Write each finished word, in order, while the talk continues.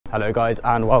Hello guys,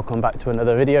 and welcome back to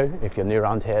another video. If you're new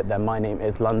around here, then my name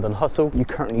is London Hustle. You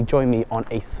currently join me on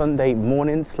a Sunday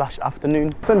morning /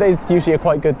 afternoon. Sunday's usually a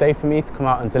quite good day for me to come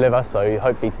out and deliver, so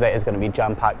hopefully today is going to be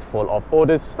jam-packed full of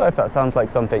orders. So if that sounds like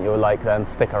something you'll like, then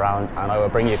stick around and I will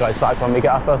bring you guys back when we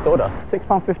get our first order.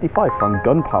 £6.55 from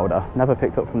Gunpowder. Never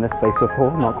picked up from this place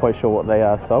before, not quite sure what they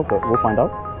sell, but we'll find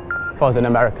out. If I was in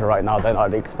America right now, then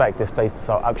I'd expect this place to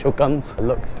sell actual guns. It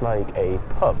looks like a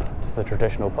pub, just a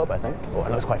traditional pub, I think. Oh,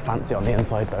 it looks quite fancy on the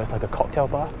inside, though. It's like a cocktail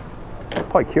bar.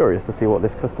 Quite curious to see what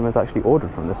this customer's actually ordered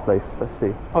from this place. Let's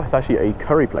see. Oh, it's actually a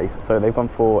curry place. So they've gone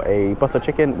for a butter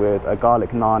chicken with a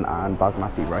garlic naan and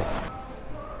basmati rice.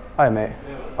 Hi, mate.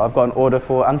 I've got an order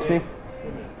for Anthony.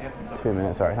 2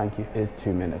 minutes, all right, thank you. Is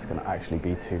 2 minutes gonna actually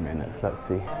be 2 minutes? Let's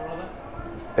see.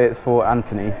 It's for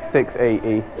Anthony,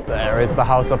 680. There is the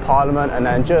House of Parliament, and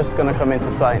then just gonna come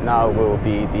into sight now will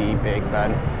be the Big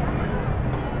Ben.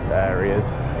 There he is.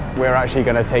 We're actually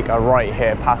gonna take a right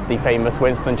here past the famous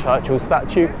Winston Churchill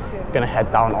statue. Gonna head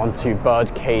down onto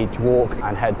Birdcage Walk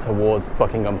and head towards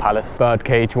Buckingham Palace.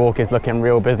 Birdcage Walk is looking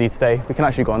real busy today. We can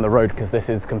actually go on the road because this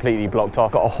is completely blocked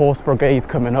off. Got a horse brigade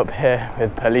coming up here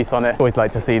with police on it. Always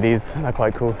like to see these, they're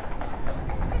quite cool.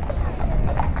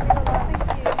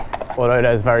 Although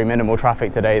there's very minimal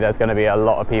traffic today, there's going to be a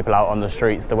lot of people out on the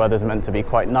streets. The weather's meant to be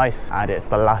quite nice and it's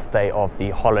the last day of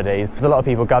the holidays. There's a lot of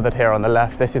people gathered here on the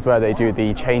left. This is where they do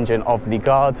the changing of the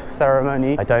guard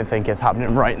ceremony. I don't think it's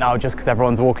happening right now just because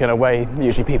everyone's walking away.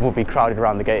 Usually people would be crowded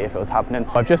around the gate if it was happening.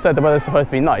 I've just said the weather's supposed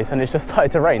to be nice and it's just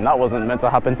started to rain. That wasn't meant to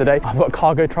happen today. I've got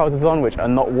cargo trousers on which are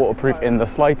not waterproof in the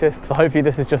slightest. So hopefully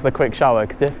this is just a quick shower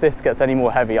because if this gets any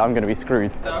more heavy, I'm going to be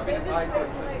screwed.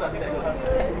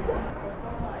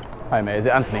 Hi mate, is it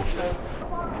Anthony?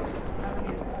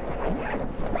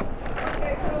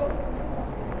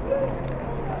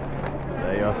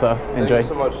 There you are, sir. Enjoy. Thank you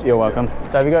so much. You're welcome.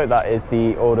 There we go, that is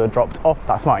the order dropped off.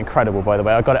 That smelled incredible, by the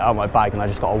way. I got it out of my bag and I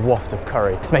just got a waft of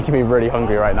curry. It's making me really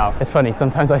hungry right now. It's funny,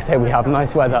 sometimes I say we have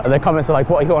nice weather and the comments are like,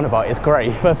 what are you on about? It's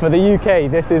great. But for the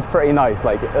UK, this is pretty nice.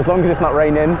 Like, as long as it's not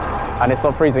raining and it's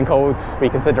not freezing cold, we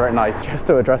consider it nice. Just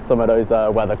to address some of those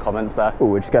weather comments there. Ooh,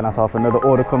 we're just getting ourselves another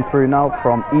order come through now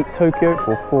from Eat Tokyo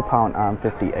for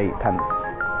 £4.58.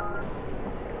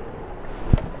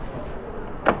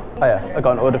 Oh yeah, I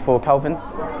got an order for Calvin.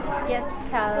 Yes,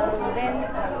 Calvin.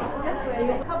 Just wait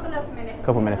a couple of minutes.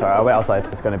 Couple minutes, all right, I'll wait outside.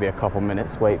 It's going to be a couple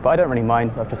minutes wait, but I don't really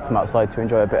mind. I've just come outside to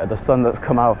enjoy a bit of the sun that's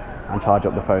come out and charge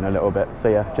up the phone a little bit. So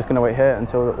yeah, just going to wait here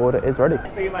until the order is ready.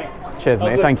 Cheers,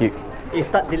 mate. Good. Thank you. It's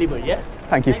start delivery, yeah?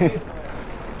 Thank you. Thank you.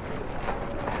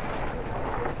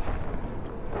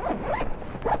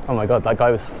 Oh my God, that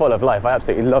guy was full of life. I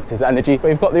absolutely loved his energy.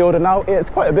 We've got the order now. It's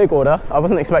quite a big order. I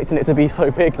wasn't expecting it to be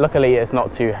so big. Luckily, it's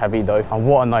not too heavy though. And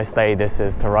what a nice day this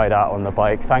is to ride out on the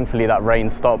bike. Thankfully, that rain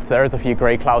stopped. There is a few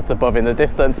grey clouds above in the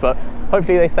distance, but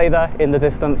hopefully they stay there in the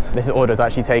distance. This order is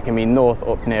actually taking me north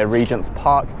up near Regent's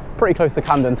Park, pretty close to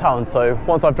Camden Town. So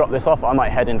once I've dropped this off, I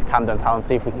might head into Camden Town,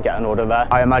 see if we can get an order there.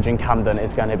 I imagine Camden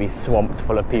is going to be swamped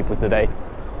full of people today.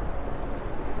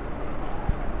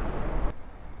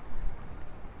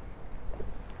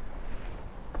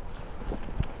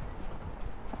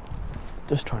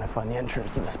 Just trying to find the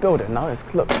entrance to this building now. It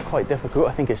looks quite difficult.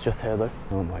 I think it's just here though.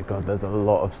 Oh my God, there's a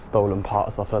lot of stolen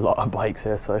parts off a lot of bikes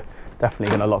here, so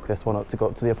definitely gonna lock this one up to go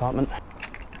up to the apartment.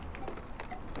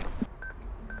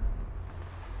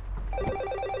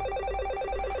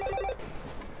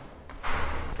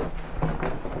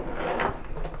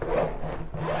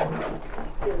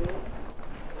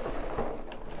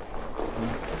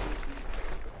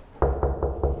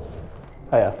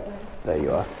 Oh yeah, there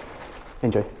you are.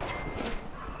 Enjoy.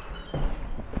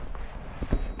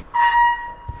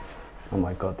 Oh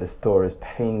my God, this door is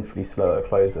painfully slow at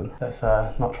closing. Let's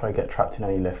not try to get trapped in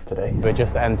any lifts today. We're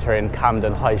just entering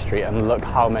Camden High Street and look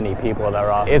how many people there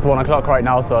are. It is 1 o'clock right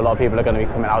now, so a lot of people are going to be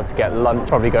coming out to get lunch,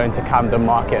 probably going to Camden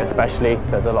Market especially.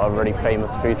 There's a lot of really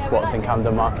famous food spots in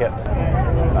Camden Market.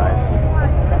 Nice.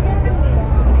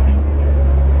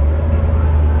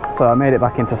 So I made it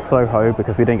back into Soho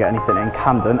because we didn't get anything in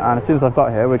Camden, and as soon as I've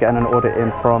got here, we're getting an order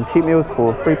in from Cheap Meals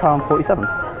for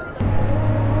 £3.47.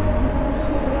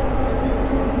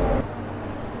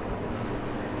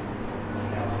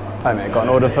 Hi mate, got an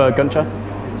order for Guncha?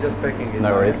 It's just packing it.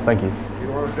 No worries, thank you.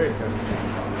 You want a drink?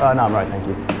 No, I'm right, thank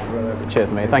you. Cheers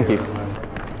mate, thank you.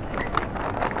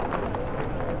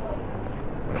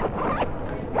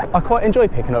 I quite enjoy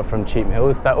picking up from cheap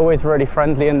meals. They're always really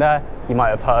friendly in there. You might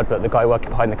have heard, but the guy working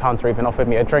behind the counter even offered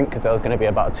me a drink because there was going to be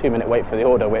about a 2-minute wait for the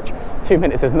order, which 2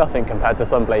 minutes is nothing compared to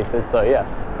some places. So yeah,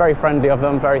 very friendly of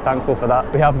them, very thankful for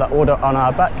that. We have that order on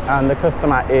our back and the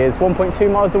customer is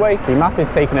 1.2 miles away. The map is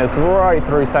taking us right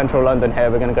through central London here.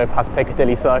 We're going to go past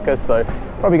Piccadilly Circus, so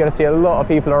probably going to see a lot of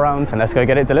people around, and let's go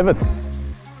get it delivered.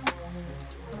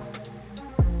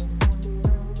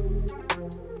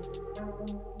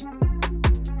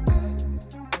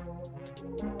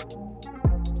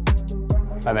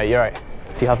 Hi mate, you're right.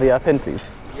 Do you have the pin, please?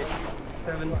 Yeah,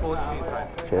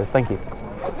 743. Cheers, thank you.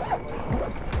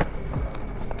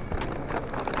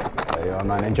 There you are,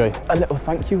 man, enjoy. A little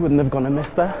thank you wouldn't have gone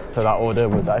amiss there. So that order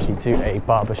was actually to a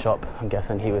barber shop. I'm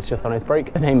guessing he was just on his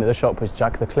break. The name of the shop was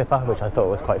Jack the Clipper, which I thought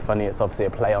was quite funny. It's obviously a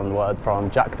play on words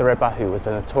from Jack the Ripper, who was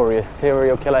a notorious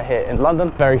serial killer here in London.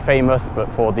 Very famous,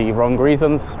 but for the wrong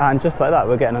reasons. And just like that,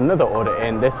 we're getting another order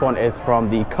in. This one is from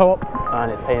the Co-op,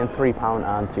 and it's paying £3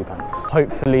 and 2 pence.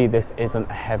 Hopefully this isn't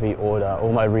a heavy order.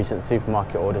 All my recent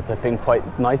supermarket orders have been quite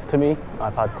nice to me.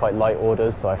 I've had quite light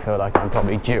orders, so I feel like I'm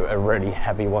probably due a really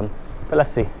heavy one. But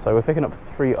let's see. So we're picking up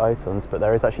 3 items, but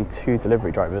there is actually 2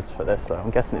 delivery drivers for this, so I'm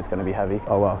guessing it's going to be heavy.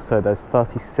 Oh wow, so there's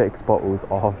 36 bottles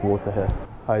of water here.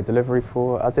 Hi, delivery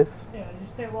for as is? Yeah,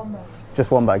 just take 1 bag.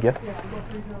 Just 1 bag, yeah? Yeah, I've got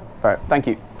 3 drivers. All right, thank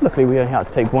you. Luckily we only had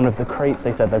to take 1 of the crates.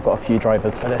 They said they've got a few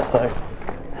drivers for this, so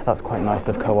that's quite nice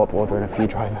of Co-op ordering a few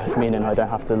drivers, meaning I don't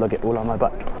have to lug it all on my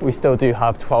back. We still do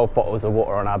have 12 bottles of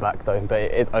water on our back though, but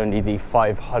it is only the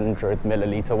 500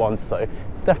 milliliter one, so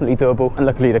it's definitely doable. And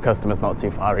luckily the customer's not too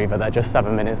far either, they're just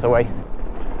 7 minutes away.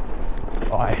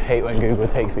 Oh, I hate when Google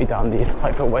takes me down these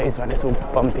type of ways when it's all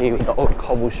bumpy with the old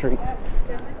cobble streets.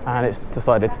 And it's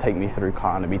decided to take me through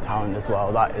Carnaby Town as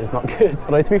well. That is not good.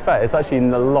 Although to be fair, it's actually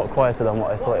a lot quieter than what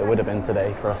I thought it would have been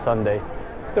today for a Sunday.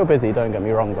 Still busy, don't get me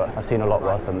wrong, but I've seen a lot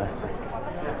worse than this.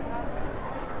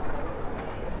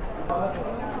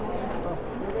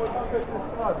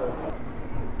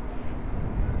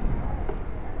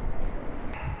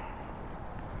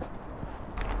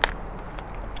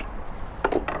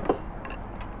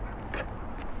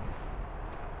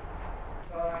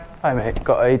 Hi mate,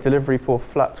 got a delivery for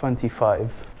flat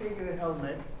 25. Take the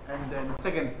helmet and then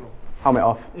 2nd floor. Helmet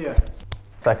off? Yeah.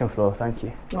 2nd floor, thank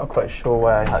you. Not quite sure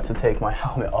where I had to take my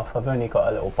helmet off. I've only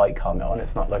got a little bike helmet on.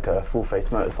 It's not like a full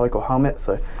face motorcycle helmet,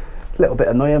 so a little bit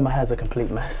annoying. My hair's a complete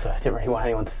mess, so I didn't really want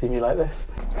anyone to see me like this.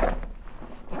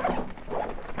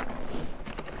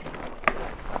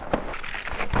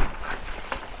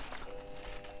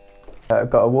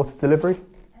 Got a water delivery?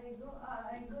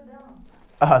 I go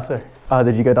down. Sorry.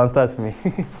 Did you go downstairs for me?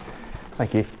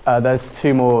 Thank you. There's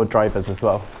 2 more drivers as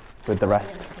well with the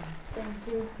rest. Thank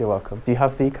you. You're welcome. Do you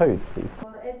have the code, please?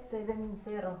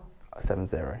 870.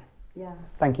 70. Yeah.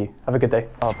 Thank you. Have a good day.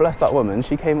 Oh, bless that woman.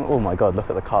 She came, oh my God, look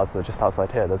at the cars that are just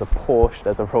outside here. There's a Porsche,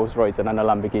 there's a Rolls Royce and then a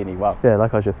Lamborghini. Wow. Yeah,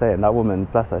 like I was just saying, that woman,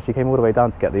 bless her, she came all the way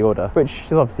down to get the order, which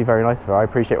is obviously very nice of her. I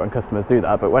appreciate when customers do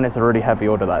that, but when it's a really heavy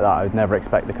order like that, I would never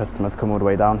expect the customer to come all the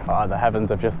way down. The heavens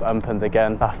have just opened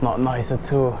again. That's not nice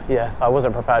at all. Yeah, I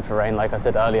wasn't prepared for rain, like I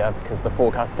said earlier, because the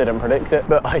forecast didn't predict it,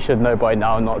 but I should know by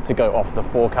now not to go off the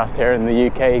forecast here in the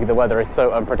UK. The weather is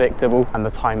so unpredictable and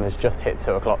the time has just hit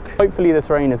 2 o'clock. Hopefully this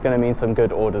rain is going to mean some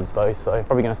good orders though, so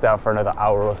probably going to stay out for another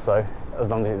hour or so,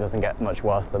 as long as it doesn't get much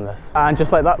worse than this. And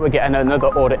just like that, we're getting another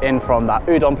order in from that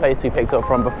udon place we picked up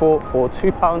from before for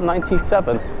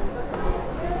 £2.97.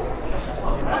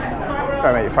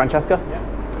 Right mate, Francesca?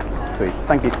 Yeah. Sweet,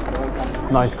 thank you.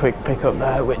 Nice quick pickup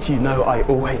there, which you know I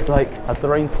always like. Has the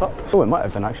rain stopped? Oh, it might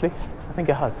have done actually. I think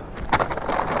it has.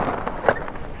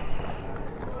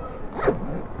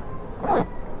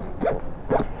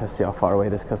 Let's see how far away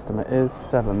this customer is.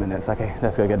 7 minutes, okay,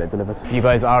 let's go get it delivered. If you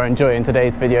guys are enjoying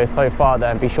today's video so far,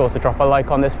 then be sure to drop a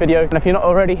like on this video. And if you're not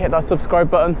already, hit that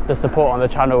subscribe button. The support on the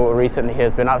channel recently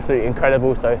has been absolutely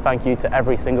incredible, so thank you to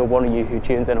every single one of you who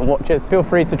tunes in and watches. Feel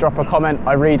free to drop a comment.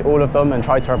 I read all of them and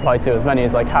try to reply to as many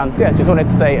as I can. So yeah, just wanted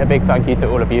to say a big thank you to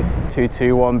all of you.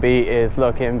 221B is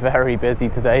looking very busy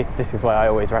today. This is why I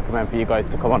always recommend for you guys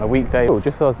to come on a weekday. Oh,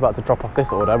 just as I was about to drop off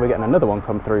this order, we're getting another one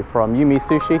come through from Yumi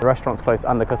Sushi. The restaurant's close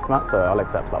and the customer, so I'll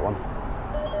accept that one.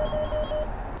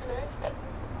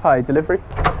 Hi, delivery.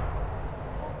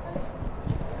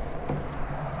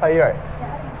 Hi, you right?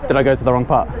 Did I go to the wrong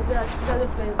part?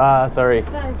 Sorry. You've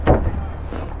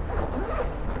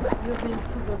been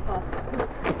super fast.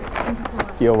 Thank you so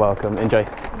much. You're welcome. Enjoy.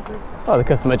 Oh, the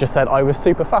customer just said I was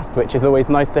super fast, which is always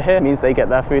nice to hear. It means they get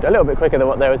their food a little bit quicker than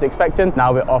what they was expecting.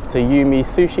 Now we're off to Yumi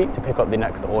Sushi to pick up the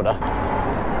next order.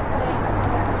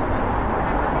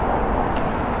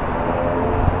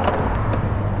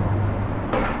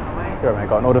 Here, mate,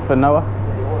 got an order for Noah.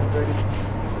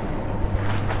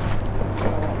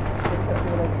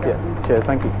 Yeah, cheers,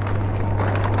 thank you.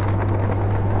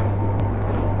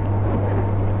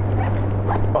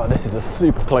 Oh, this is a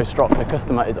super close drop. The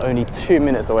customer is only 2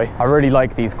 minutes away. I really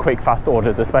like these quick, fast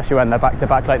orders, especially when they're back to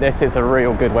back like this. It's a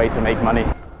real good way to make money.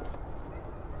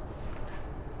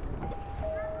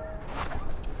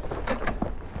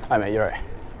 Hi mate, you're right.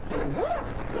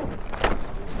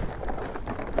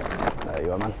 There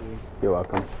you are, man. You're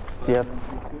welcome. Do you have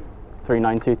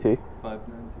 3922?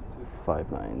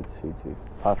 5922.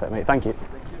 Perfect, mate. Thank you.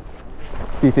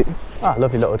 You too. Ah,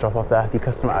 lovely little drop off there. The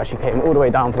customer actually came all the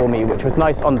way down for me, which was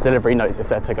nice. On the delivery notes it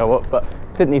said to go up, but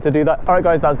didn't need to do that. All right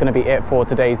guys, that's going to be it for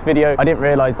today's video. I didn't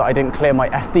realize that I didn't clear my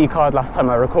SD card last time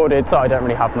I recorded, so I don't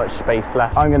really have much space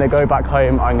left. I'm going to go back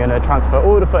home. I'm going to transfer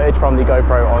all the footage from the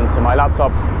GoPro onto my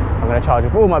laptop. I'm going to charge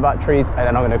up all my batteries, and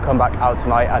then I'm going to come back out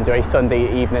tonight and do a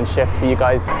Sunday evening shift for you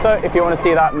guys. So if you want to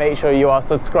see that, make sure you are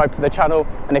subscribed to the channel,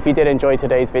 and if you did enjoy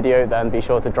today's video, then be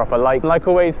sure to drop a like. Like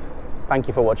always, thank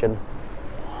you for watching.